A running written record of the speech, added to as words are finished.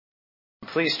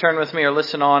Please turn with me or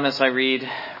listen on as I read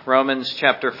Romans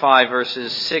chapter 5,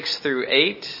 verses 6 through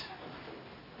 8.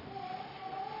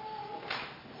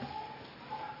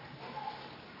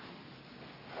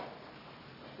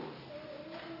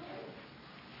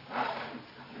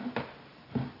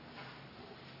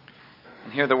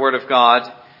 And hear the word of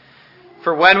God.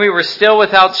 For when we were still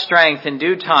without strength, in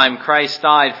due time Christ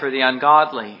died for the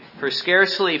ungodly. For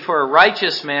scarcely for a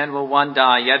righteous man will one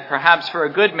die, yet perhaps for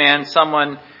a good man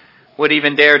someone would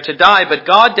even dare to die. But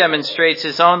God demonstrates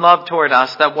his own love toward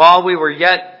us, that while we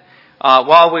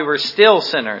were still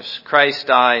sinners, Christ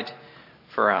died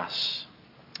for us.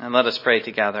 And let us pray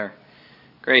together.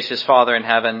 Gracious Father in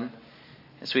heaven,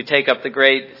 as we take up the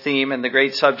great theme and the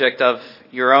great subject of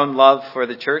your own love for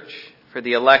the church, for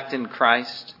the elect in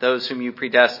Christ, those whom you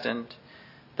predestined,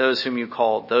 those whom you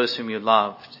called, those whom you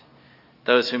loved,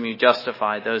 those whom you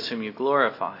justified, those whom you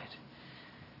glorified.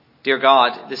 Dear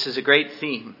God, this is a great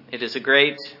theme. It is a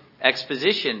great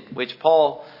exposition which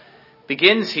Paul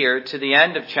begins here to the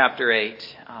end of chapter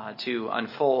 8 to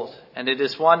unfold. And it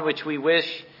is one which we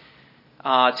wish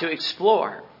to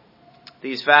explore,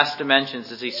 these vast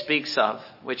dimensions as he speaks of,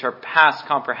 which are past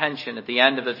comprehension at the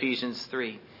end of Ephesians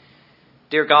 3.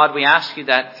 Dear God, we ask you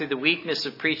that through the weakness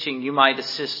of preaching, you might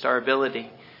assist our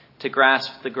ability to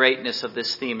grasp the greatness of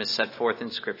this theme as set forth in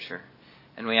Scripture.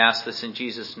 And we ask this in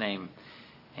Jesus' name.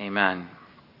 Amen.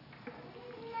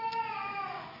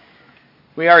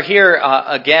 We are here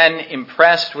again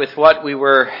impressed with what we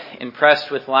were impressed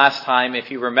with last time.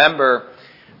 If you remember,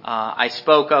 I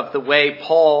spoke of the way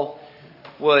Paul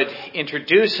would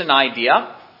introduce an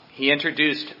idea. He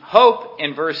introduced hope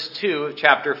in verse 2 of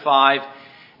chapter 5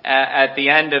 at the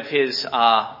end of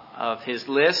his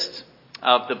list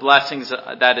of the blessings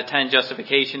that attend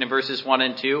justification in verses 1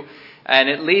 and 2. And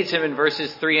it leads him in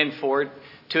verses 3 and 4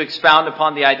 to expound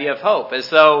upon the idea of hope, as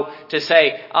though to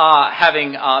say,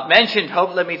 having mentioned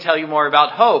hope, let me tell you more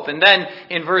about hope. And then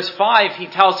in verse 5, he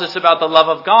tells us about the love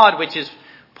of God, which is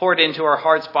poured into our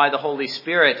hearts by the Holy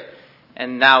Spirit.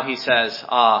 And now he says,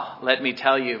 let me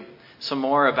tell you some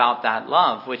more about that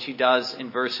love, which he does in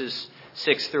verses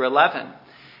 6 through 11.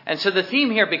 And so the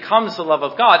theme here becomes the love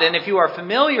of God. And if you are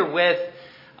familiar with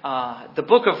the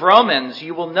book of Romans,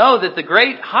 you will know that the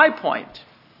great high point,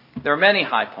 there are many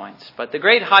high points, but the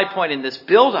great high point in this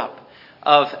build-up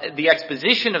of the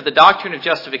exposition of the doctrine of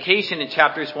justification in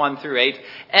chapters 1 through 8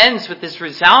 ends with this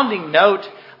resounding note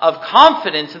of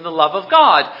confidence in the love of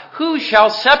God. Who shall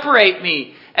separate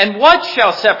me? And what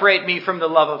shall separate me from the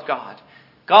love of God?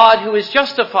 God who has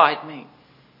justified me.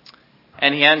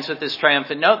 And he ends with this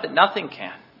triumphant note that nothing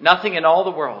can. Nothing in all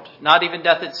the world, not even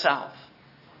death itself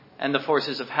and the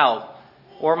forces of hell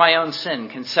or my own sin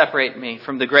can separate me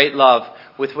from the great love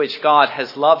with which God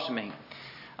has loved me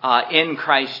in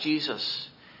Christ Jesus.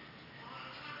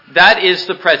 That is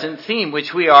the present theme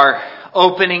which we are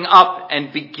opening up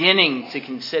and beginning to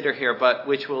consider here, but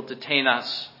which will detain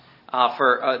us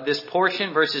for this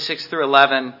portion, verses 6 through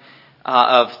 11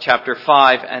 of chapter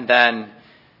 5, and then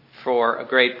for a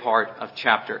great part of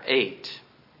chapter 8.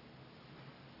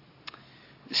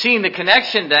 Seeing the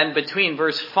connection then between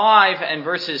verse 5 and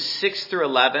verses 6 through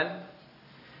 11,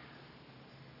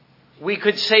 we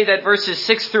could say that verses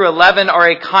 6 through 11 are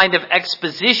a kind of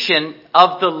exposition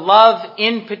of the love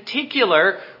in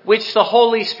particular which the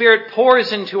Holy Spirit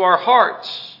pours into our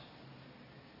hearts.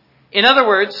 In other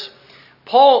words,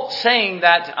 Paul saying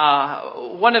that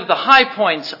one of the high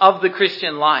points of the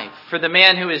Christian life for the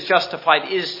man who is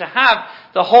justified is to have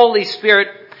the Holy Spirit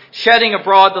shedding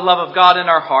abroad the love of God in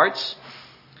our hearts.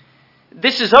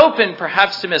 This is open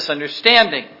perhaps to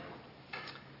misunderstanding.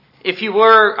 If you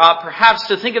were perhaps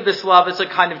to think of this love as a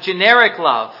kind of generic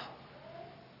love,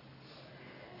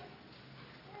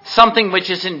 something which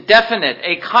is indefinite,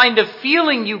 a kind of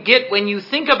feeling you get when you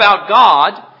think about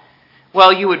God,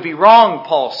 well, you would be wrong,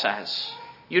 Paul says.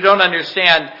 You don't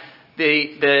understand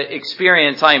the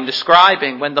experience I am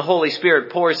describing when the Holy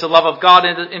Spirit pours the love of God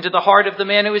into the heart of the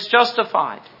man who is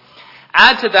justified.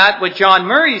 Add to that what John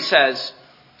Murray says,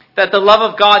 that the love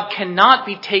of God cannot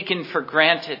be taken for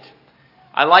granted.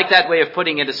 I like that way of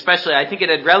putting it especially. I think it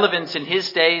had relevance in his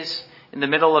days, in the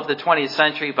middle of the 20th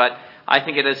century, but I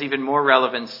think it has even more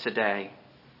relevance today.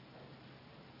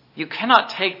 You cannot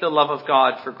take the love of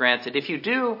God for granted. If you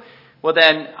do, well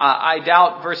then, I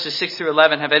doubt verses 6 through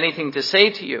 11 have anything to say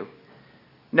to you.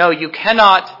 No, you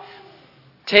cannot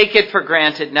take it for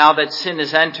granted now that sin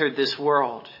has entered this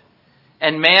world.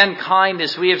 And mankind,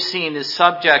 as we have seen, is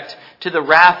subject to the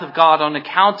wrath of God on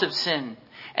account of sin.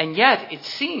 And yet, it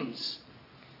seems,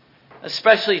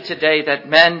 especially today, that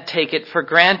men take it for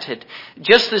granted.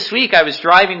 Just this week, I was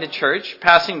driving to church,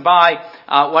 passing by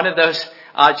one of those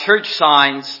church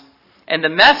signs. And the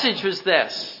message was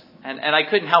this, and I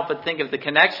couldn't help but think of the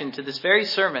connection to this very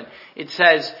sermon. It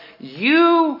says,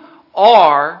 "You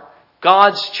are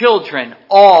God's children.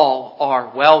 All are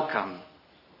welcome."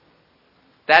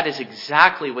 That is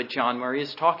exactly what John Murray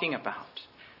is talking about.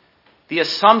 The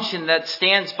assumption that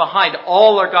stands behind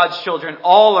all are God's children,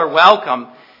 all are welcome,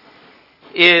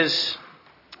 is,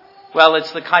 well,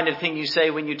 it's the kind of thing you say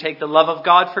when you take the love of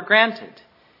God for granted.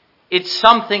 It's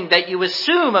something that you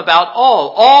assume about all.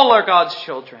 All are God's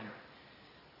children.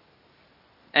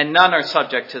 And none are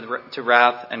subject to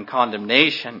wrath and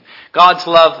condemnation. God's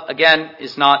love, again,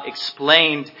 is not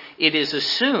explained. It is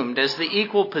assumed as the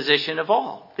equal position of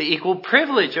all, the equal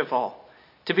privilege of all,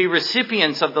 to be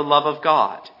recipients of the love of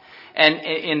God. And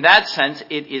in that sense,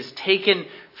 it is taken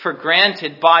for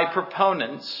granted by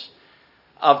proponents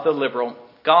of the liberal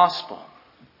gospel.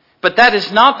 But that is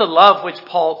not the love which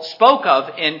Paul spoke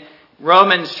of in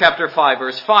Romans chapter 5,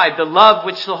 verse 5, the love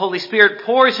which the Holy Spirit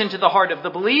pours into the heart of the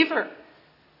believer.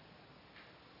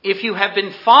 If you have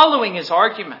been following his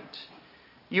argument,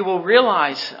 you will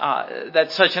realize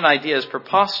that such an idea is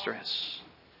preposterous.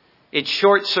 It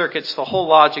short-circuits the whole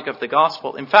logic of the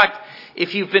gospel. In fact,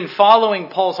 if you've been following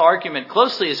Paul's argument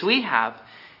closely as we have,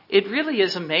 it really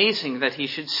is amazing that he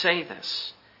should say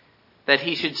this, that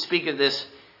he should speak of this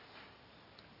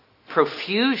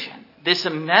profusion, this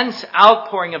immense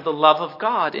outpouring of the love of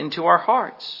God into our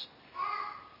hearts.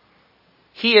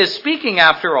 He is speaking,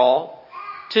 after all,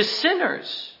 to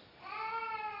sinners.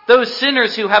 Those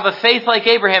sinners who have a faith like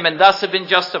Abraham and thus have been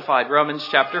justified. Romans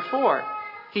chapter 4.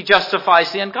 He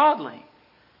justifies the ungodly.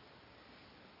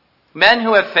 Men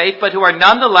who have faith but who are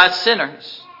nonetheless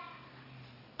sinners.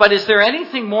 But is there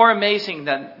anything more amazing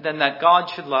than that God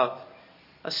should love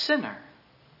a sinner?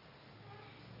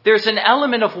 There's an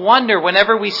element of wonder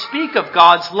whenever we speak of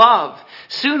God's love.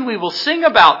 Soon we will sing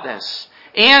about this.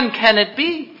 And can it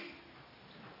be?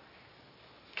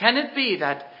 Can it be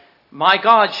that my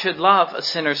God should love a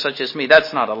sinner such as me?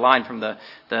 That's not a line from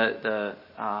the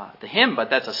hymn, but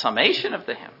that's a summation of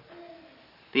the hymn.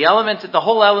 The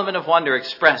whole element of wonder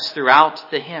expressed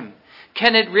throughout the hymn.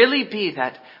 Can it really be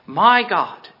that my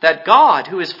God, that God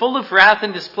who is full of wrath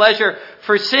and displeasure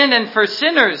for sin and for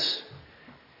sinners,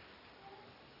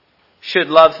 should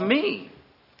love me,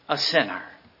 a sinner?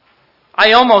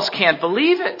 I almost can't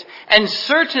believe it. And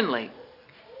certainly,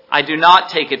 I do not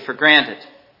take it for granted.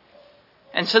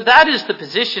 And so that is the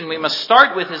position we must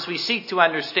start with as we seek to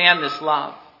understand this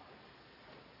love.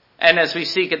 And as we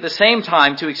seek at the same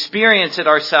time to experience it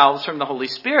ourselves from the Holy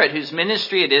Spirit, whose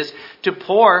ministry it is to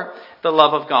pour the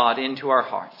love of God into our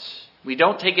hearts. We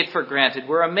don't take it for granted.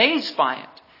 We're amazed by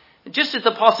it. Just at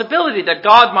the possibility that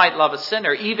God might love a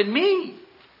sinner, even me.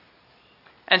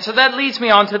 And so that leads me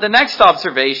on to the next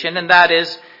observation, and that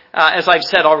is, as I've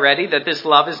said already, that this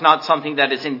love is not something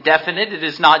that is indefinite. It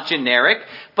is not generic.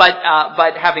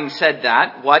 But having said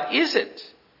that, what is it?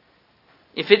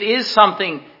 If it is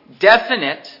something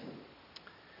definite,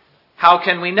 how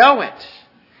can we know it?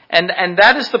 And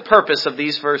that is the purpose of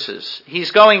these verses.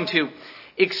 He's going to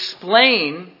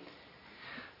explain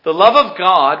the love of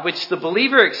God, which the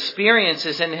believer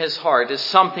experiences in his heart, is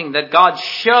something that God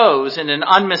shows in an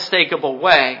unmistakable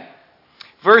way.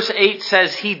 Verse 8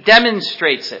 says he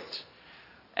demonstrates it.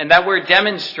 And that word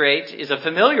demonstrate is a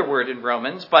familiar word in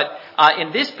Romans, but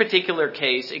in this particular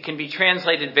case, it can be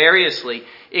translated variously.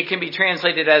 It can be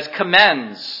translated as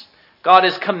commends. God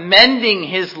is commending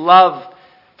his love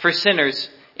for sinners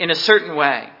in a certain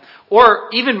way. Or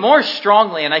even more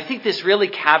strongly, and I think this really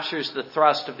captures the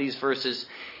thrust of these verses,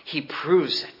 he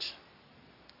proves it.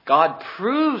 God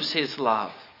proves his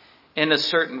love in a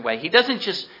certain way. He doesn't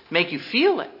just make you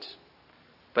feel it,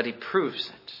 but he proves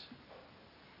it.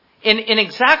 In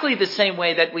exactly the same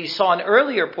way that we saw in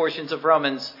earlier portions of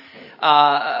Romans,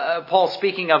 Paul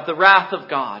speaking of the wrath of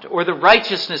God or the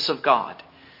righteousness of God.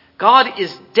 God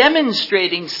is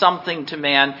demonstrating something to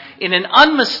man in an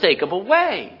unmistakable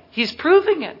way. He's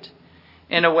proving it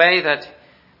in a way that,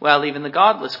 well, even the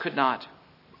godless could not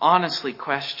honestly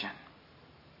question.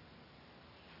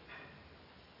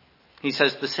 He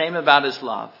says the same about his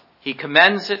love. He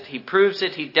commends it, he proves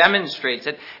it, he demonstrates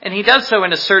it, and he does so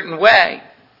in a certain way.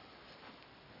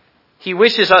 He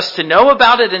wishes us to know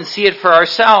about it and see it for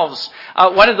ourselves.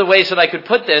 One of the ways that I could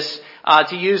put this,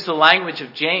 to use the language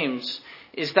of James,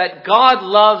 is that God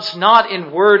loves not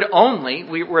in word only.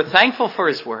 We're thankful for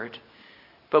his word,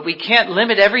 but we can't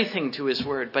limit everything to his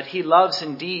word. But he loves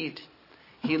in deed.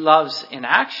 He loves in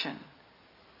action.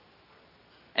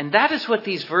 And that is what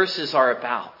these verses are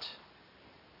about.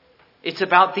 It's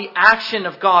about the action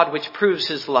of God which proves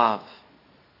his love.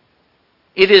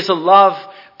 It is a love,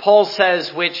 Paul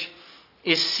says, which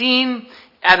is seen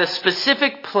at a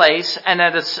specific place and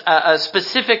at a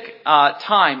specific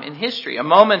time in history, a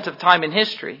moment of time in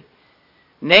history,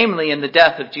 namely in the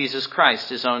death of Jesus Christ,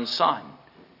 his own Son,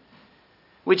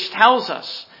 which tells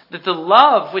us that the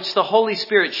love which the Holy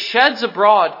Spirit sheds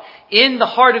abroad in the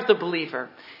heart of the believer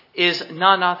is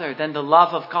none other than the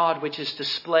love of God which is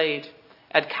displayed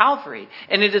at Calvary.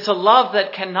 And it is a love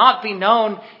that cannot be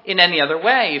known in any other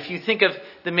way. If you think of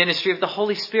the ministry of the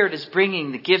Holy Spirit as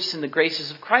bringing the gifts and the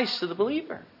graces of Christ to the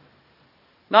believer.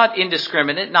 Not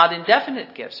indiscriminate, not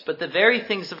indefinite gifts, but the very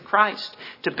things of Christ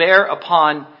to bear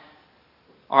upon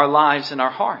our lives and our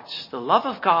hearts. The love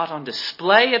of God on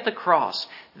display at the cross.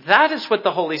 That is what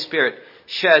the Holy Spirit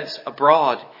sheds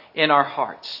abroad in our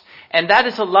hearts. And that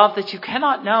is a love that you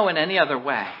cannot know in any other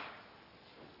way.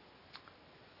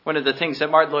 One of the things that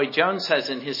Martin Lloyd-Jones says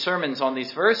in his sermons on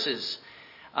these verses,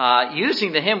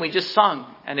 using the hymn we just sung,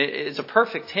 and it's a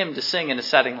perfect hymn to sing in a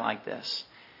setting like this.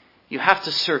 You have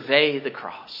to survey the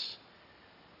cross.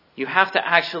 You have to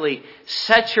actually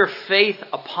set your faith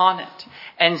upon it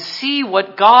and see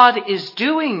what God is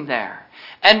doing there.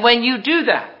 And when you do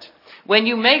that, when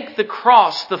you make the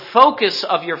cross the focus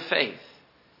of your faith,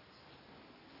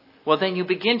 well, then you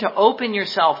begin to open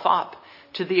yourself up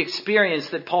to the experience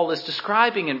that Paul is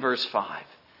describing in verse 5.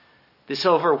 This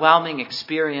overwhelming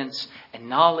experience and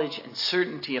knowledge and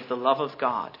certainty of the love of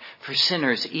God for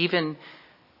sinners, even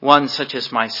one such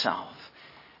as myself.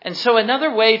 And so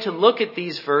another way to look at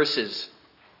these verses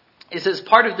is as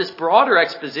part of this broader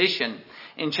exposition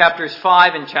in chapters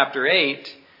 5 and chapter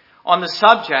 8 on the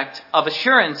subject of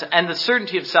assurance and the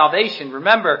certainty of salvation.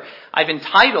 Remember, I've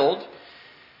entitled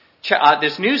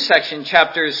this new section,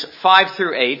 chapters 5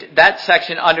 through 8, that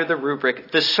section under the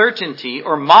rubric, the certainty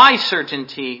or my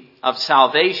certainty of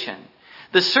salvation.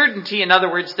 The certainty, in other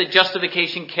words, that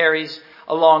justification carries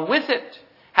along with it.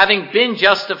 Having been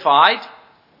justified,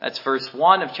 that's verse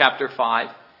 1 of chapter 5,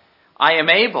 I am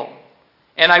able,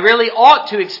 and I really ought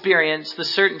to experience the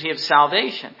certainty of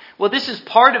salvation. Well, this is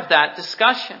part of that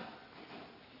discussion.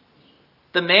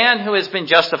 The man who has been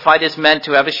justified is meant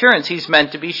to have assurance. He's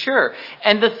meant to be sure.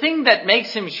 And the thing that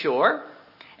makes him sure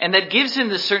and that gives him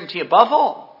the certainty above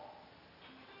all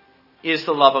is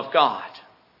the love of God.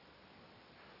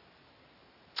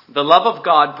 The love of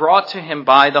God brought to him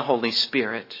by the Holy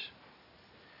Spirit.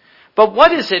 But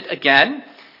what is it, again,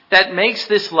 that makes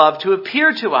this love to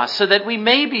appear to us so that we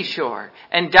may be sure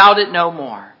and doubt it no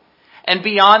more? And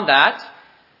beyond that,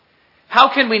 how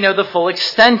can we know the full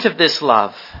extent of this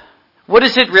love? What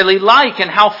is it really like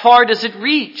and how far does it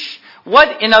reach?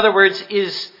 What, in other words,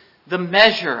 is the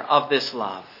measure of this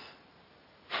love?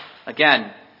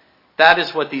 Again, that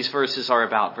is what these verses are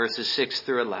about, verses 6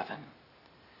 through 11.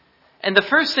 And the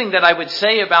first thing that I would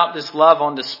say about this love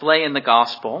on display in the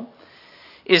gospel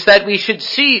is that we should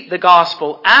see the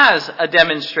gospel as a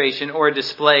demonstration or a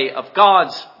display of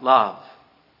God's love.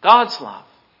 God's love.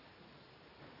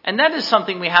 And that is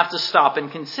something we have to stop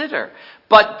and consider.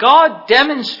 But God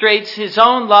demonstrates his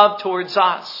own love towards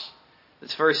us.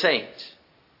 That's verse 8.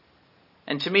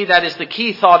 And to me, that is the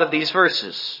key thought of these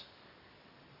verses.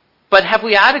 But have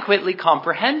we adequately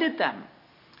comprehended them?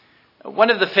 One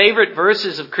of the favorite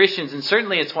verses of Christians, and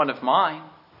certainly it's one of mine,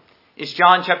 is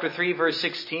John chapter 3, verse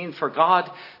 16. For God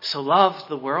so loved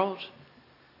the world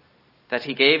that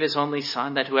he gave his only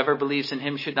Son, that whoever believes in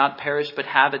him should not perish but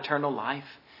have eternal life.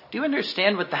 Do you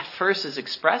understand what that verse is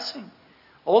expressing?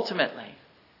 Ultimately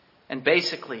and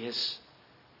basically is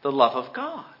the love of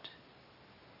God.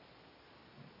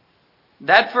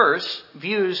 That verse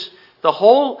views the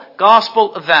whole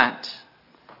gospel event,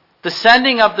 the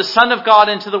sending of the Son of God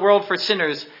into the world for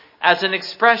sinners, as an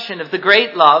expression of the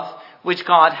great love which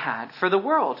God had for the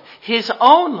world. His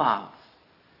own love.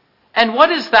 And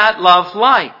what is that love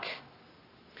like?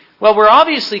 Well, we're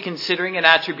obviously considering an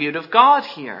attribute of God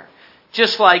here.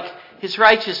 Just like his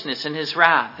righteousness and his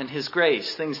wrath and his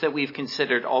grace, things that we've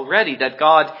considered already, that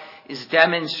God is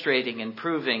demonstrating and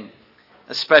proving,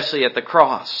 especially at the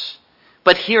cross.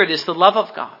 But here it is the love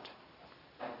of God.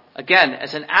 Again,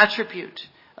 as an attribute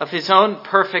of his own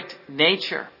perfect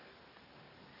nature.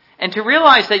 And to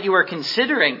realize that you are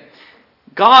considering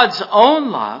God's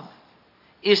own love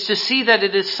is to see that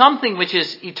it is something which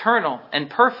is eternal and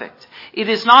perfect. It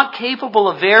is not capable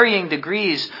of varying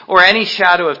degrees or any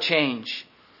shadow of change.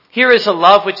 Here is a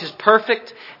love which is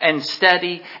perfect and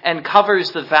steady and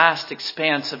covers the vast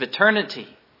expanse of eternity.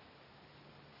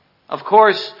 Of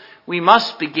course, we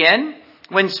must begin,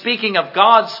 when speaking of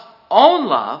God's own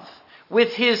love,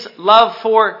 with his love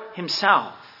for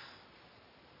himself.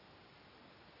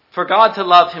 For God to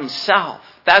love himself.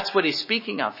 That's what he's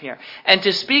speaking of here. And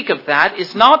to speak of that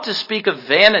is not to speak of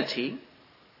vanity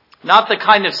Not the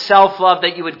kind of self-love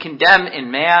that you would condemn in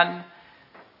man,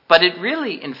 but it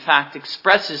really, in fact,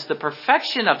 expresses the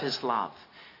perfection of his love.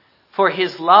 For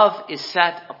his love is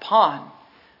set upon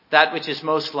that which is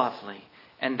most lovely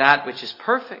and that which is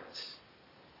perfect.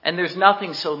 And there's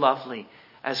nothing so lovely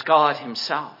as God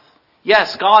himself.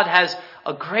 Yes, God has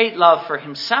a great love for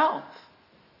himself,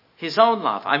 his own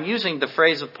love. I'm using the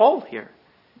phrase of Paul here.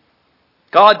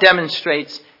 God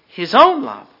demonstrates his own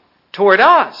love toward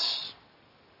us.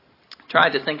 Try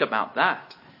to think about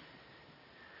that.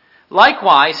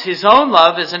 Likewise, his own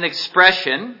love is an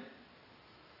expression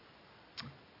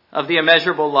of the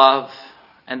immeasurable love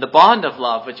and the bond of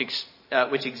love which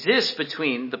exists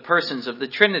between the persons of the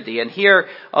Trinity. And here,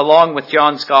 along with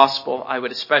John's Gospel, I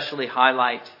would especially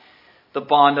highlight the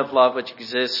bond of love which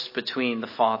exists between the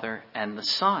Father and the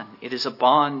Son. It is a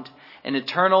bond, an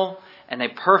eternal and a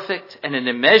perfect and an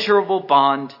immeasurable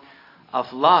bond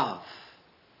of love.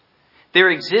 There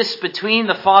exists between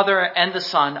the Father and the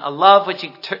Son a love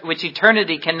which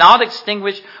eternity cannot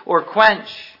extinguish or quench.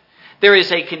 There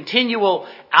is a continual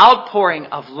outpouring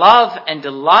of love and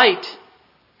delight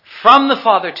from the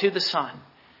Father to the Son,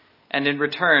 and in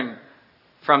return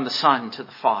from the Son to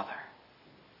the Father.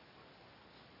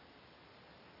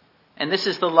 And this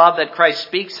is the love that Christ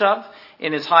speaks of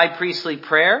in his high priestly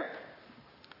prayer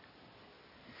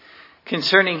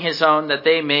concerning his own, that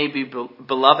they may be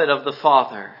beloved of the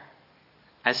Father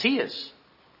as he is.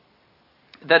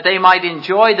 That they might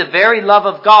enjoy the very love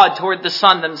of God toward the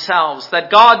Son themselves.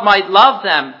 That God might love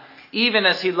them even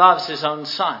as he loves his own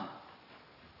Son.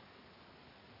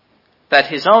 That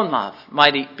his own love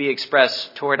might be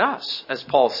expressed toward us, as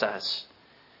Paul says.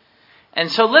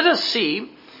 And so let us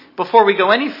see, before we go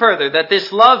any further, that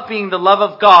this love, being the love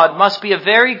of God, must be a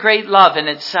very great love in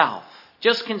itself,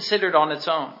 just considered on its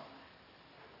own.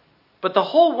 But the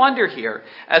whole wonder here,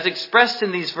 as expressed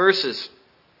in these verses,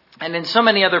 and in so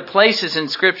many other places in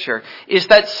Scripture, is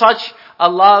that such a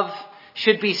love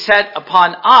should be set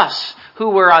upon us who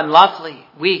were unlovely,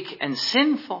 weak, and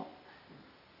sinful.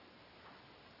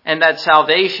 And that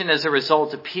salvation as a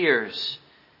result appears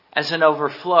as an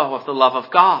overflow of the love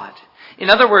of God. In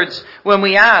other words, when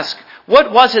we ask,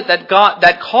 what was it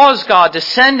that caused God to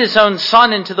send his own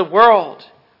Son into the world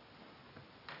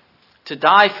to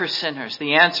die for sinners?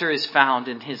 The answer is found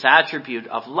in his attribute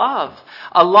of love.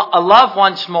 A love,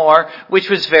 once more, which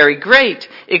was very great,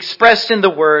 expressed in the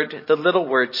little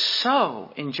word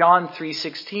so, in John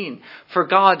 3:16. For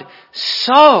God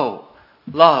so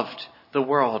loved the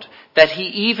world that he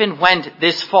even went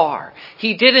this far.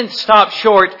 He didn't stop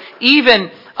short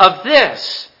even of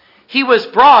this. He was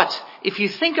brought, if you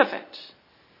think of it,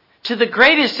 to the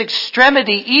greatest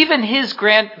extremity even his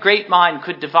great mind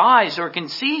could devise or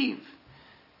conceive.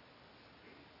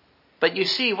 But you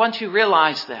see, once you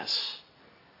realize this,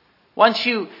 once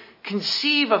you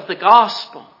conceive of the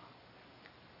gospel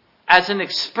as an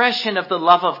expression of the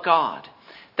love of God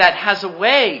that has a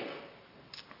way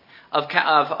of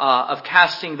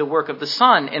casting the work of the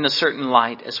Son in a certain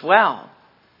light as well.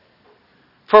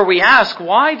 For we ask,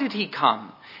 why did he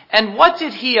come? And what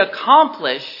did he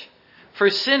accomplish for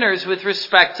sinners with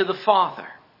respect to the Father?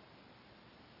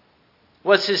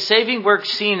 Was his saving work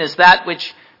seen as that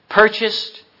which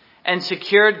purchased and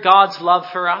secured God's love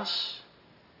for us?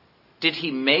 Did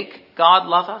he make God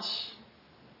love us?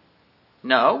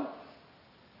 No.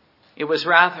 It was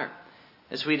rather,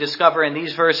 as we discover in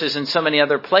these verses and so many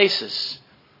other places,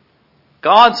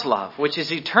 God's love, which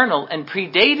is eternal and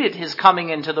predated his coming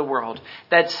into the world,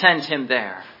 that sent him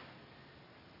there.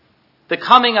 The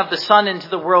coming of the Son into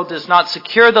the world does not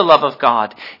secure the love of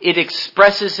God. It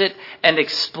expresses it and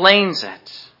explains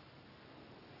it.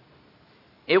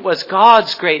 It was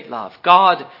God's great love,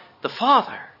 God the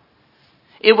Father.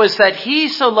 It was that he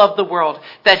so loved the world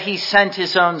that he sent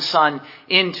his own Son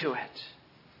into it.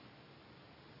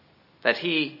 That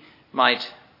he might,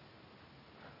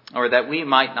 or that we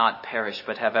might not perish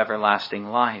but have everlasting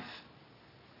life.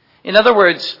 In other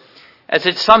words, as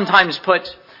it's sometimes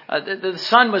put, the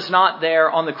Son was not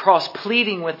there on the cross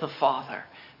pleading with the Father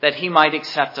that he might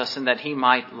accept us and that he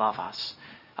might love us,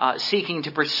 seeking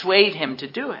to persuade him to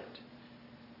do it.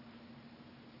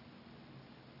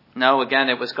 No, again,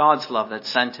 it was God's love that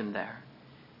sent him there.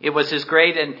 It was his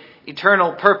great and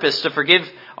eternal purpose to forgive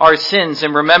our sins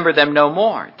and remember them no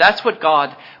more. That's what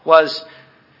God was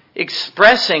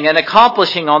expressing and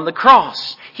accomplishing on the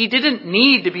cross. He didn't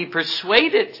need to be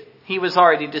persuaded. He was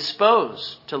already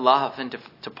disposed to love and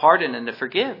to pardon and to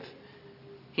forgive.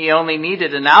 He only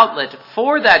needed an outlet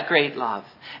for that great love.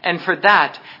 And for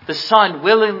that, the Son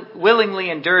willingly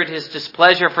endured his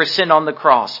displeasure for sin on the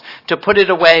cross to put it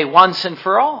away once and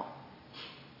for all.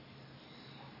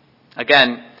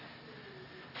 Again,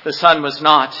 The Son was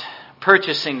not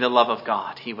purchasing the love of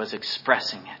God. He was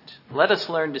expressing it. Let us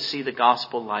learn to see the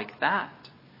gospel like that.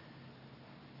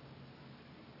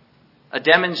 A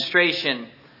demonstration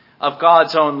of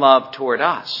God's own love toward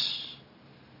us.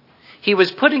 God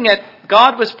was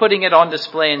putting it on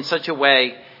display in such a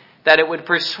way that it would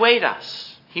persuade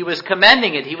us. He was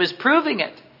commending it. He was proving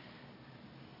it.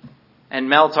 And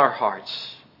melt our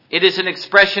hearts. It is an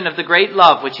expression of the great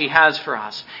love which he has for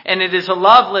us. And it is a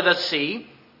love, let us see,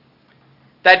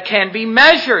 that can be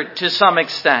measured to some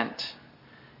extent.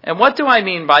 And what do I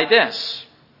mean by this?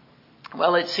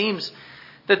 Well, it seems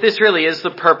that this really is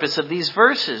the purpose of these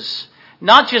verses.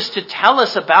 Not just to tell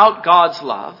us about God's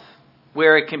love,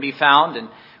 where it can be found and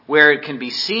where it can be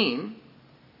seen,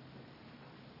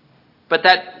 but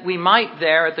that we might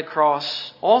there at the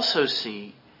cross also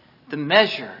see the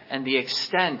measure and the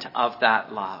extent of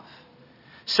that love.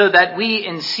 So that we,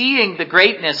 in seeing the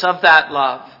greatness of that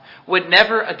love, would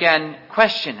never again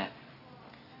question it.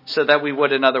 So that we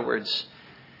would, in other words,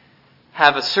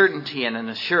 have a certainty and an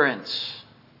assurance.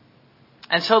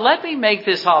 And so let me make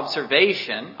this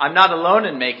observation. I'm not alone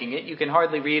in making it. You can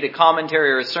hardly read a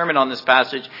commentary or a sermon on this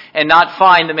passage and not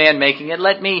find the man making it.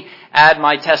 Let me add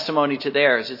my testimony to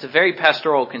theirs. It's a very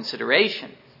pastoral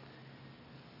consideration.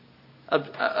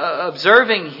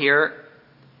 Observing here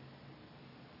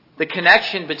the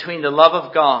connection between the love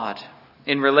of God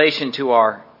in relation to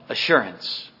our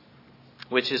assurance,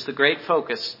 which is the great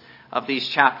focus of these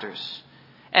chapters.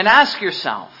 And ask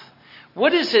yourself,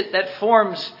 what is it that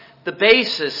forms the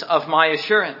basis of my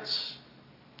assurance?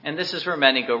 And this is where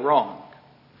many go wrong.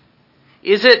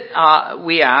 Is it,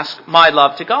 we ask, my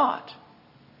love to God?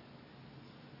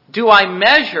 Do I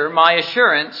measure my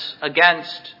assurance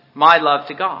against my love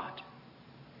to God?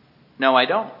 No, I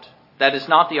don't. That is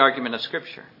not the argument of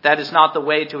Scripture. That is not the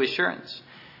way to assurance.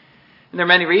 And there are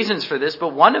many reasons for this,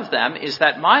 but one of them is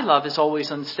that my love is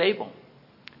always unstable.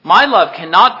 My love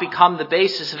cannot become the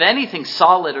basis of anything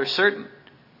solid or certain.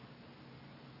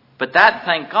 But that,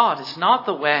 thank God, is not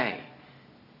the way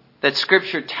that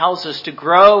Scripture tells us to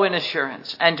grow in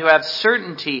assurance and to have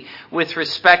certainty with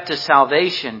respect to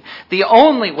salvation. The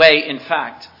only way, in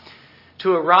fact,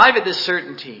 to arrive at this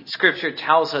certainty, Scripture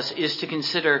tells us, is to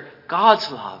consider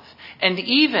God's love and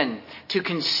even to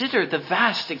consider the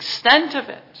vast extent of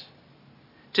it.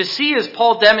 To see, as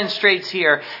Paul demonstrates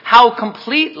here, how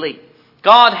completely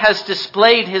God has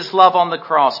displayed his love on the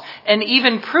cross and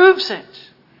even proves it.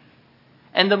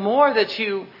 And the more that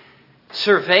you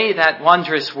survey that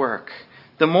wondrous work,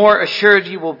 the more assured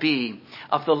you will be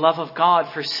of the love of God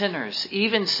for sinners,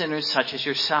 even sinners such as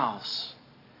yourselves.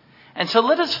 And so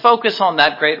let us focus on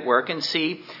that great work and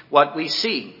see what we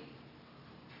see.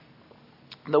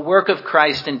 The work of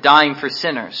Christ in dying for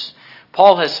sinners.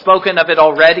 Paul has spoken of it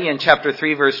already in chapter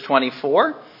 3, verse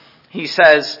 24. He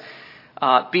says,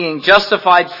 being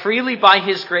justified freely by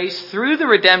his grace through the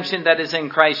redemption that is in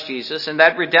Christ Jesus. And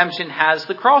that redemption has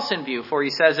the cross in view. For he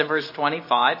says in verse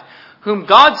 25, whom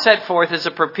God set forth as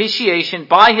a propitiation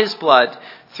by his blood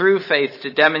through faith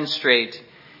to demonstrate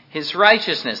his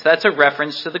righteousness. That's a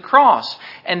reference to the cross.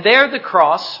 And there the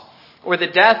cross, or the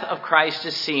death of Christ,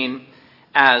 is seen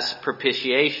as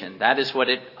propitiation. That is what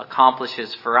it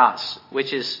accomplishes for us,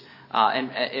 which is,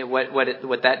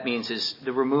 what that means is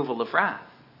the removal of wrath.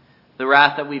 The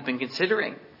wrath that we've been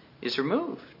considering is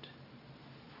removed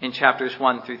in chapters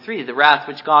 1 through 3. The wrath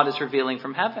which God is revealing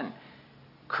from heaven.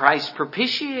 Christ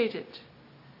propitiated.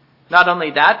 Not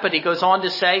only that, but he goes on to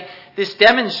say, this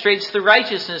demonstrates the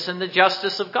righteousness and the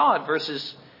justice of God,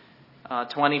 verses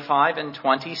 25 and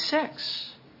 26.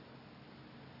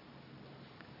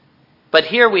 But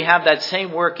here we have that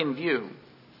same work in view,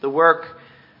 the work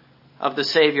of the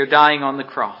Savior dying on the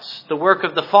cross, the work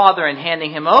of the Father in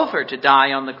handing him over to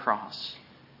die on the cross.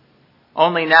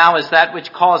 Only now is that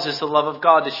which causes the love of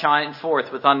God to shine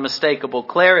forth with unmistakable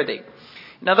clarity.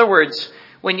 In other words,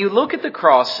 when you look at the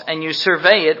cross and you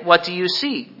survey it, what do you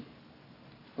see?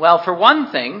 Well, for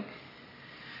one thing,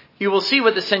 you will see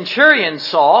what the centurion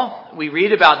saw. We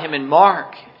read about him in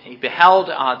Mark. He beheld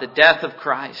the death of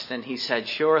Christ and he said,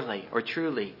 surely or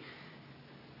truly,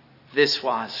 this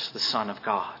was the Son of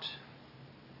God.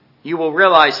 You will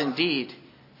realize indeed,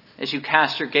 as you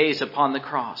cast your gaze upon the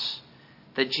cross,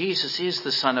 that Jesus is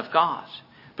the Son of God.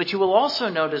 But you will also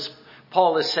notice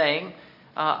Paul is saying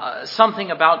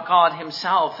something about God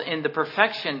himself in the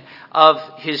perfection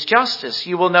of his justice.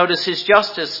 You will notice his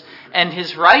justice and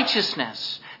his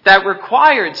righteousness that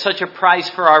required such a price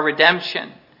for our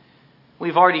redemption.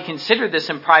 We've already considered this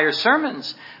in prior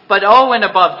sermons. But and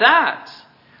above that,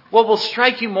 what will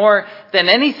strike you more than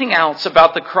anything else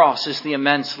about the cross is the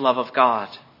immense love of God.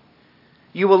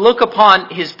 You will look upon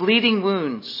his bleeding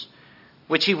wounds,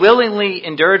 which he willingly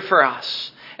endured for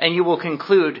us, and you will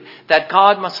conclude that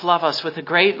God must love us with a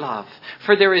great love,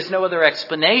 for there is no other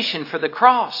explanation for the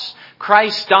cross.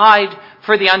 Christ died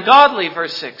for the ungodly,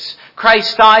 verse 6.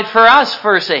 Christ died for us,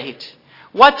 verse 8.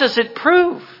 What does it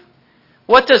prove?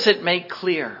 What does it make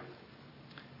clear?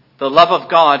 The love of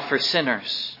God for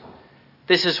sinners.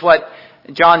 This is what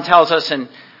John tells us in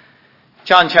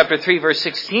John chapter 3, verse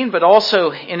 16, but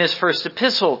also in his first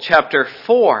epistle, chapter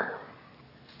 4.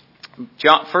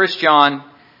 1 John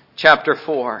chapter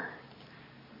 4.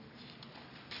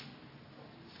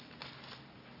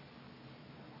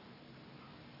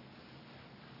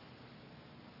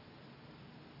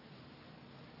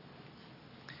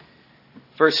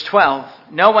 Verse 12,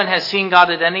 no one has seen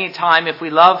God at any time. If we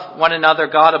love one another,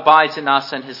 God abides in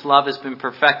us, and his love has been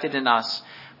perfected in us.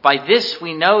 By this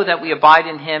we know that we abide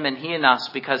in him and he in us,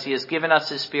 because he has given us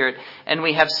his Spirit. And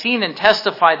we have seen and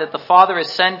testified that the Father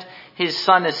has sent his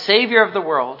Son as Savior of the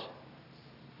world.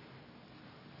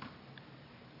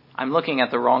 I'm looking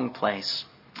at the wrong place.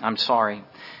 I'm sorry.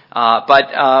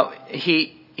 But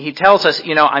he tells us,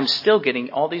 I'm still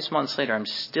getting, all these months later, I'm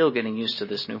still getting used to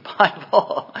this new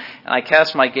Bible. And I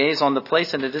cast my gaze on the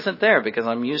place and it isn't there because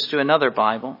I'm used to another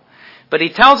Bible. But he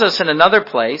tells us in another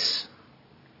place,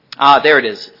 there it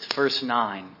is, it's verse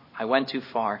 9. I went too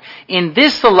far. In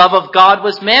this the love of God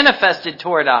was manifested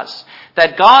toward us,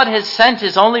 that God has sent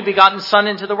his only begotten Son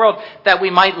into the world, that we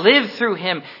might live through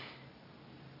him.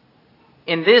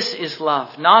 In this is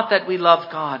love, not that we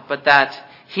loved God, but that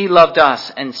he loved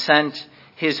us and sent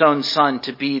his own Son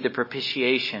to be the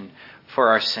propitiation for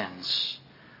our sins.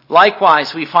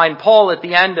 Likewise, we find Paul at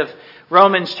the end of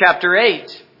Romans chapter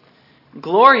 8,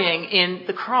 glorying in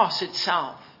the cross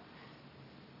itself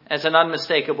as an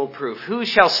unmistakable proof. Who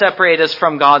shall separate us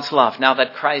from God's love now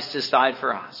that Christ has died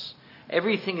for us?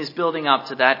 Everything is building up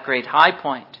to that great high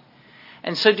point.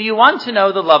 And so do you want to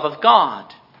know the love of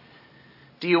God?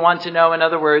 Do you want to know, in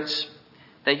other words,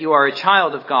 that you are a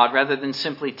child of God rather than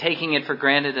simply taking it for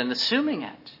granted and assuming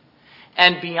it?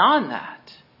 And beyond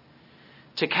that,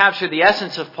 to capture the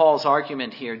essence of Paul's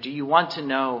argument here, do you want to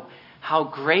know how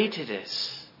great it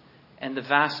is and the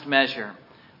vast measure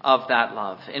of that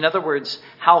love? In other words,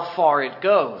 how far it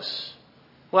goes.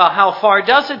 Well, how far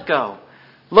does it go?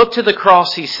 Look to the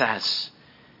cross, he says.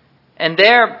 And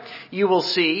there you will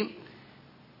see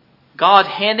God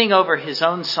handing over his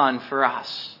own Son for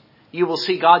us. You will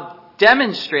see God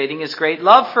demonstrating his great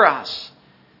love for us.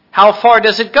 How far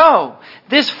does it go?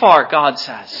 This far, God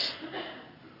says.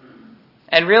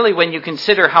 And really, when you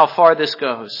consider how far this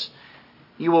goes,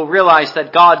 you will realize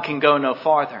that God can go no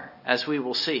farther, as we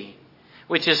will see.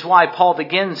 Which is why Paul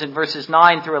begins in verses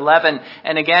 9 through 11,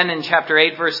 and again in chapter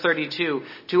 8, verse 32,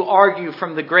 to argue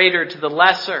from the greater to the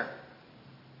lesser.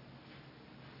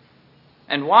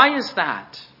 And why is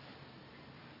that?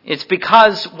 It's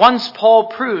because once Paul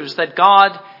proves that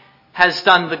God has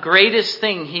done the greatest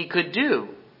thing he could do,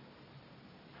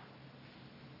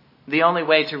 the only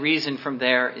way to reason from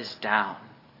there is down,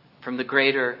 from the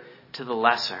greater to the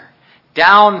lesser.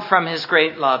 Down from his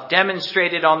great love,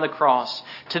 demonstrated on the cross,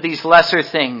 to these lesser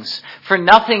things. For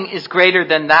nothing is greater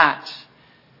than that.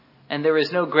 And there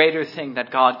is no greater thing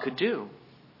that God could do.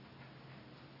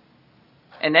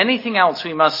 And anything else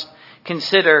we must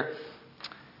consider,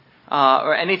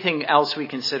 must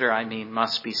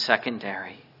be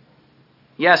secondary.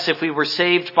 Yes, if we were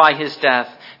saved by his death,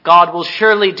 God will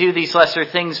surely do these lesser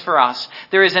things for us.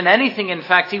 There isn't anything, in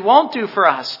fact, he won't do for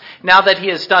us now that he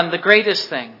has done the greatest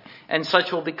thing. And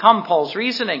such will become Paul's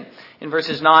reasoning in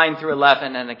verses 9 through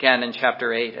 11 and again in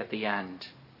chapter 8 at the end.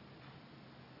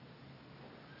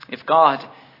 If God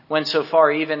went so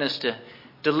far even as to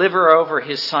deliver over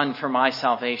his Son for my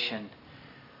salvation,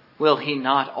 will he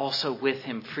not also with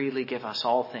him freely give us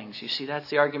all things? You see, that's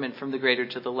the argument from the greater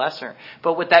to the lesser.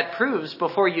 But what that proves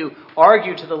before you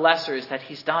argue to the lesser is that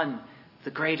he's done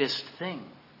the greatest thing.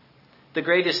 The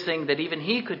greatest thing that even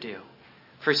he could do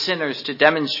for sinners to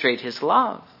demonstrate his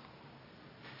love.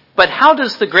 But how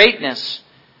does the greatness,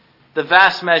 the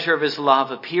vast measure of his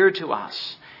love appear to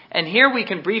us? And here we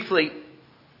can briefly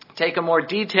take a more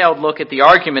detailed look at the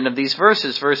argument of these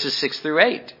verses 6 through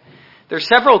 8. There are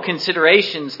several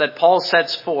considerations that Paul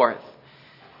sets forth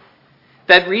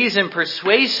that reason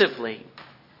persuasively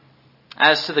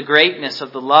as to the greatness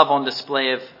of the love on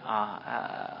display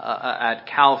at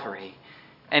Calvary,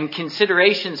 and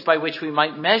considerations by which we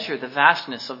might measure the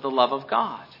vastness of the love of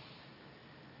God.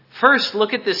 First,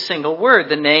 look at this single word,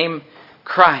 the name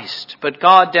Christ. But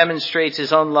God demonstrates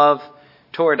his own love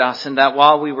toward us in that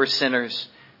while we were sinners,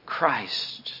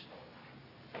 Christ.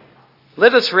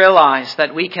 let us realize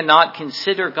that we cannot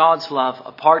consider God's love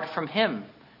apart from him.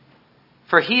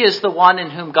 For he is the one in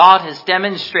whom God has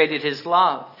demonstrated his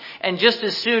love. And just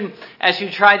as soon as you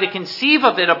try to conceive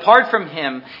of it apart from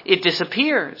him, it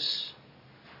disappears.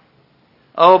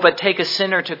 Oh, but take a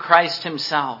sinner to Christ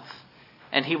himself,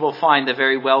 and he will find the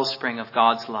very wellspring of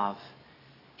God's love.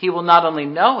 He will not only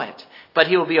know it, but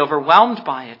he will be overwhelmed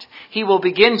by it. He will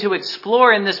begin to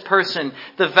explore in this person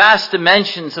the vast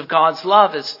dimensions of God's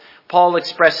love, as Paul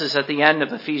expresses at the end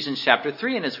of Ephesians chapter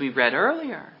 3, and as we read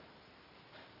earlier.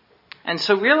 And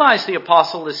so realize the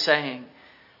apostle is saying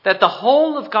that the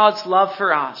whole of God's love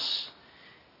for us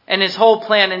and his whole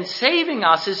plan in saving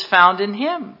us is found in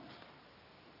him,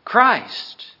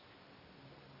 Christ.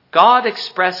 God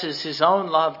expresses his own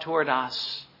love toward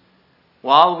us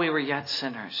while we were yet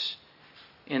sinners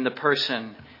in the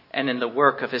person and in the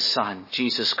work of his Son,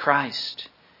 Jesus Christ.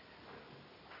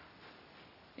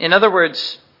 In other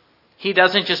words, he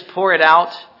doesn't just pour it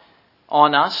out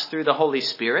on us through the Holy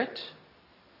Spirit.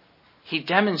 He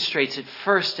demonstrates it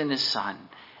first in his Son.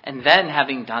 And then,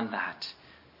 having done that,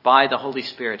 by the Holy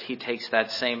Spirit, he takes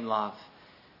that same love,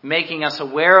 making us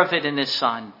aware of it in his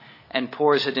Son, and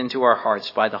pours it into our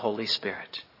hearts by the Holy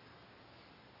Spirit.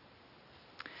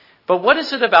 But what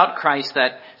is it about Christ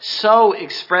that so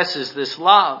expresses this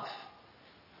love?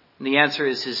 And the answer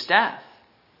is his death.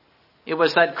 It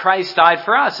was that Christ died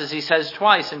for us, as he says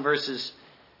twice in verses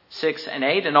 6 and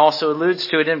 8, and also alludes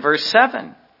to it in verse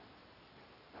 7.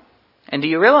 And do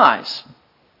you realize,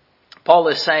 Paul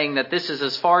is saying that this is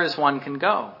as far as one can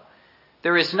go.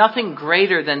 There is nothing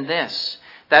greater than this,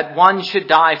 that one should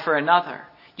die for another.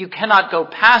 You cannot go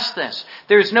past this.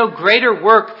 There is no greater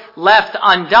work left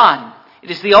undone.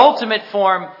 It is the ultimate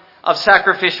form of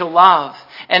sacrificial love.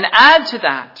 And add to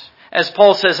that, as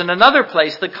Paul says in another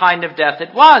place, the kind of death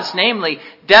it was, namely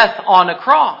death on a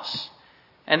cross.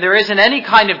 And there isn't any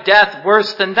kind of death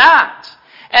worse than that.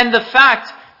 And the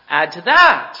fact, add to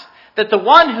that the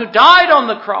one who died on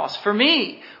the cross for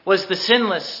me was the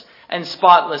sinless and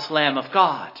spotless Lamb of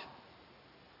God,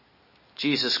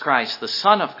 Jesus Christ, the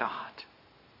Son of God.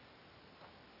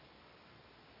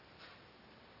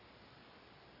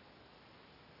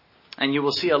 And you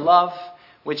will see a love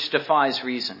which defies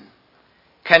reason.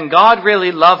 Can God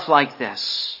really love like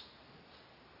this?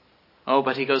 Oh,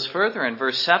 but he goes further in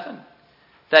verse 7,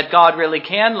 that God really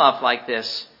can love like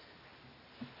this.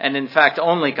 And in fact,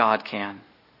 only God can.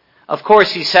 Of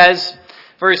course, he says,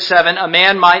 verse 7, a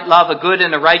man might love a good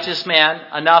and a righteous man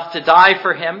enough to die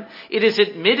for him. It is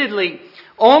admittedly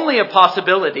only a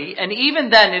possibility, and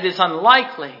even then it is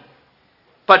unlikely.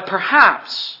 But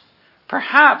perhaps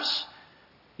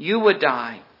you would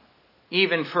die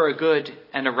even for a good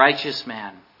and a righteous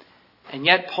man. And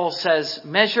yet Paul says,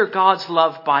 measure God's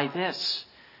love by this,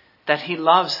 that he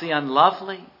loves the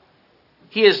unlovely.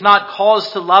 He is not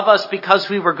caused to love us because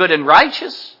we were good and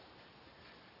righteous.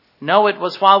 No, it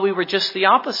was while we were just the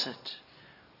opposite.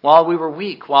 While we were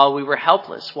weak, while we were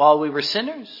helpless, while we were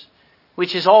sinners.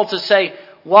 Which is all to say,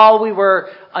 while we were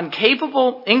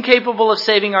incapable of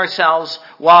saving ourselves,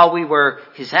 while we were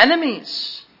his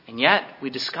enemies. And yet we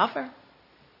discover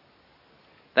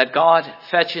that God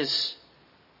fetches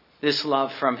this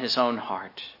love from his own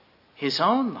heart. His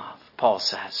own love, Paul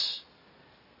says.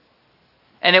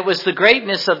 And it was the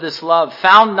greatness of this love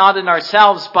found not in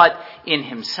ourselves, but in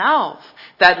himself,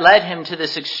 that led him to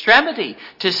this extremity,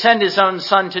 to send his own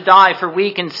Son to die for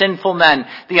weak and sinful men,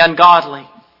 the ungodly,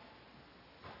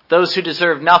 those who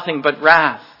deserve nothing but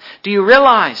wrath. Do you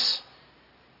realize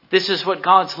this is what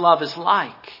God's love is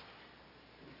like?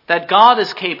 That God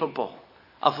is capable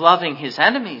of loving his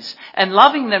enemies and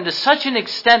loving them to such an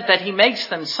extent that he makes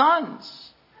them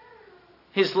sons.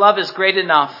 His love is great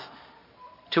enough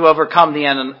to overcome the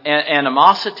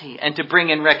animosity and to bring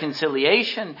in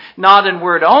reconciliation, not in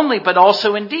word only, but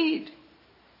also in deed.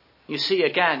 You see,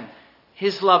 again,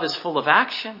 his love is full of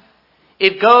action.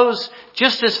 It goes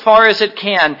just as far as it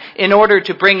can in order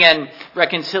to bring in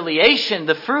reconciliation,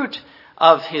 the fruit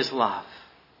of his love.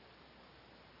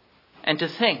 And to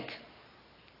think,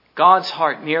 God's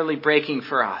heart nearly breaking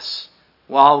for us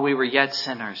while we were yet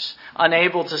sinners,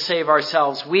 unable to save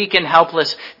ourselves, weak and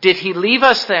helpless. Did he leave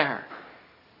us there?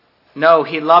 No,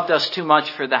 he loved us too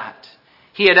much for that.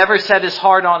 He had ever set his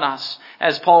heart on us,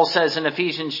 as Paul says in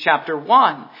Ephesians chapter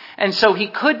 1. And so he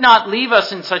could not leave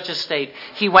us in such a state.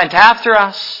 He went after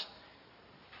us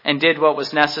and did what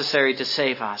was necessary to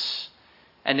save us.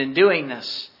 And in doing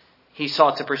this, he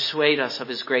sought to persuade us of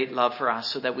his great love for us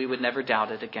so that we would never doubt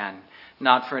it again,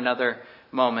 not for another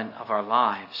moment of our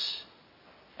lives.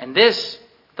 And this,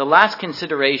 the last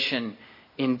consideration,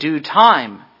 in due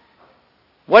time.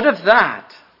 What of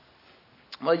that?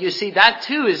 Well, you see, that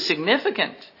too is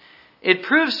significant. It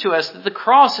proves to us that the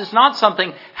cross is not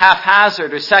something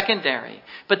haphazard or secondary,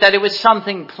 but that it was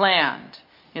something planned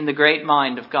in the great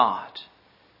mind of God.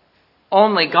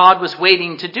 Only God was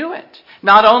waiting to do it.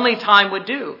 Not only time would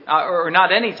do, or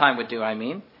not any time would do, I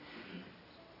mean.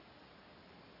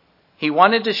 He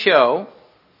wanted to show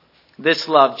this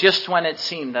love just when it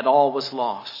seemed that all was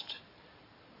lost.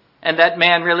 And that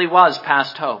man really was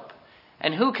past hope.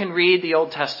 And who can read the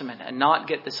Old Testament and not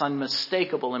get this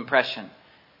unmistakable impression?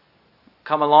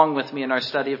 Come along with me in our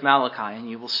study of Malachi and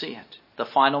you will see it. The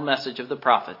final message of the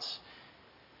prophets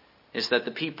is that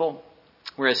the people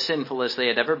were as sinful as they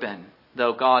had ever been,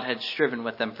 though God had striven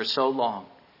with them for so long.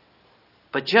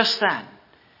 But just then,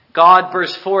 God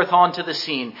burst forth onto the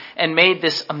scene and made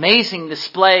this amazing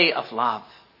display of love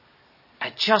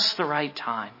at just the right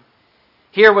time.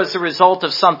 Here was the result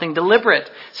of something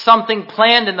deliberate, something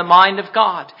planned in the mind of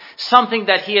God, something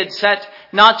that he had set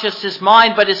not just his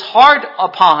mind but his heart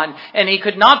upon, and he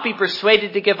could not be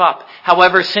persuaded to give up,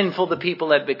 however sinful the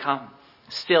people had become.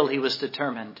 Still, he was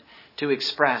determined to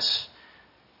express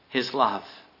his love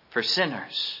for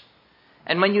sinners.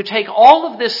 And when you take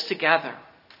all of this together,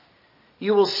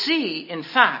 you will see, in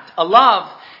fact, a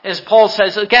love, as Paul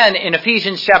says again in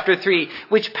Ephesians chapter 3,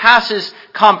 which passes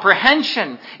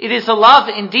comprehension. It is a love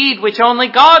indeed which only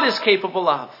God is capable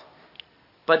of.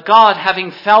 But God, having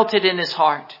felt it in his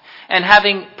heart and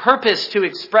having purpose to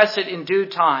express it in due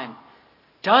time,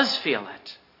 does feel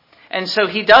it. And so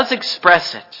he does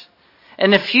express it.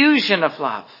 An effusion of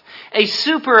love. A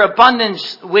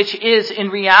superabundance which is in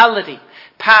reality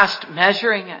past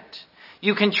measuring it.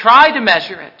 You can try to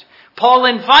measure it. Paul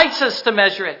invites us to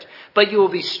measure it, but you will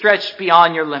be stretched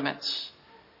beyond your limits.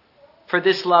 For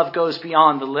this love goes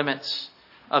beyond the limits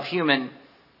of human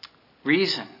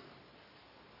reason.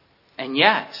 And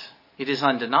yet, it is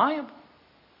undeniable.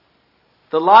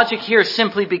 The logic here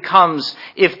simply becomes,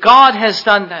 if God has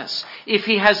done this, if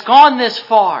he has gone this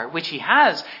far, which he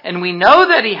has, and we know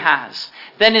that he has,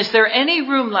 then is there any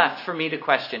room left for me to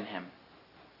question him?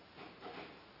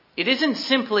 It isn't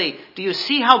simply, do you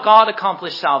see how God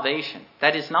accomplished salvation?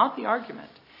 That is not the argument.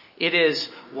 It is,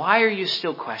 why are you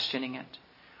still questioning it?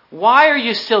 Why are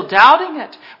you still doubting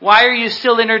it? Why are you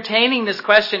still entertaining this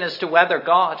question as to whether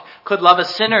God could love a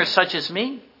sinner such as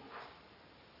me?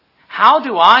 How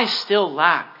do I still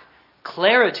lack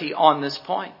clarity on this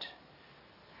point?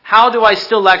 How do I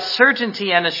still lack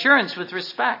certainty and assurance with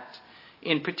respect,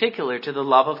 in particular, to the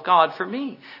love of God for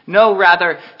me? No,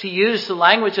 rather, to use the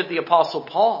language of the Apostle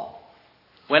Paul,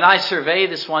 when I survey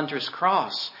this wondrous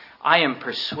cross, I am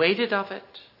persuaded of it,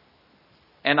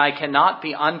 and I cannot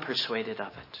be unpersuaded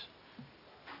of it.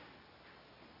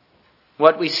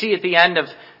 What we see at the end of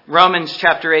Romans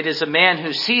chapter 8 is a man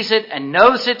who sees it and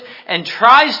knows it and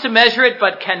tries to measure it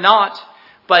but cannot,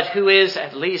 but who is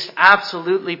at least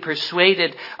absolutely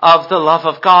persuaded of the love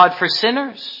of God for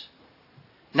sinners.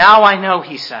 Now I know,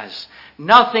 he says,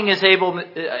 nothing is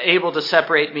able to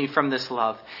separate me from this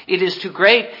love. It is too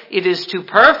great. It is too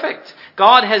perfect.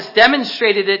 God has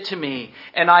demonstrated it to me,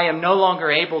 and I am no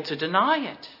longer able to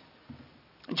deny it.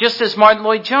 Just as Martin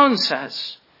Lloyd-Jones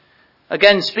says,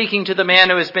 again speaking to the man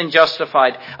who has been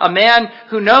justified, a man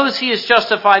who knows he is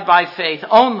justified by faith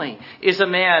only is a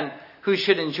man who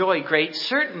should enjoy great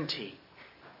certainty.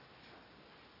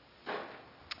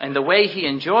 And the way he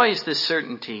enjoys this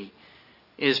certainty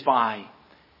is by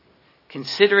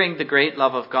considering the great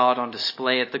love of God on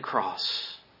display at the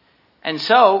cross. And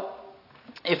so,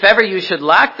 if ever you should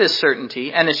lack this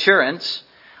certainty and assurance,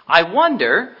 I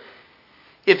wonder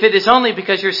if it is only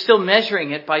because you're still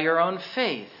measuring it by your own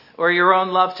faith or your own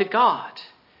love to God.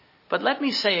 But let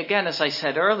me say again, as I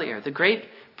said earlier, the great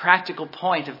practical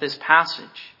point of this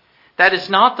passage, that is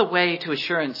not the way to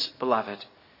assurance, beloved.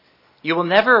 You will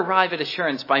never arrive at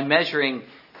assurance by measuring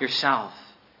yourself.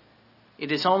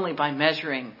 It is only by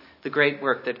measuring the great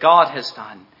work that God has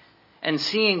done and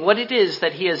seeing what it is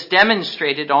that he has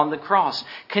demonstrated on the cross.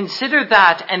 Consider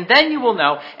that, and then you will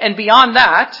know. And beyond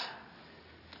that,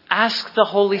 ask the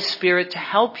Holy Spirit to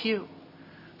help you.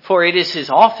 For it is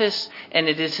his office and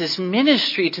it is his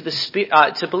ministry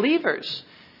to believers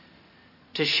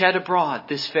to shed abroad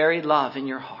this very love in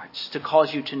your hearts, to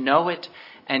cause you to know it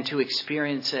and to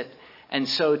experience it, and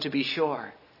so to be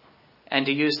sure. And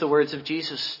to use the words of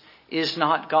Jesus, is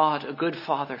not God a good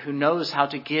Father who knows how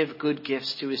to give good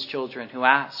gifts to his children who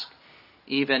ask,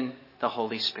 even the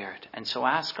Holy Spirit? And so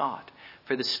ask God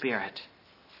for the Spirit.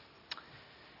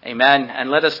 Amen. And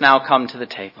let us now come to the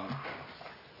table.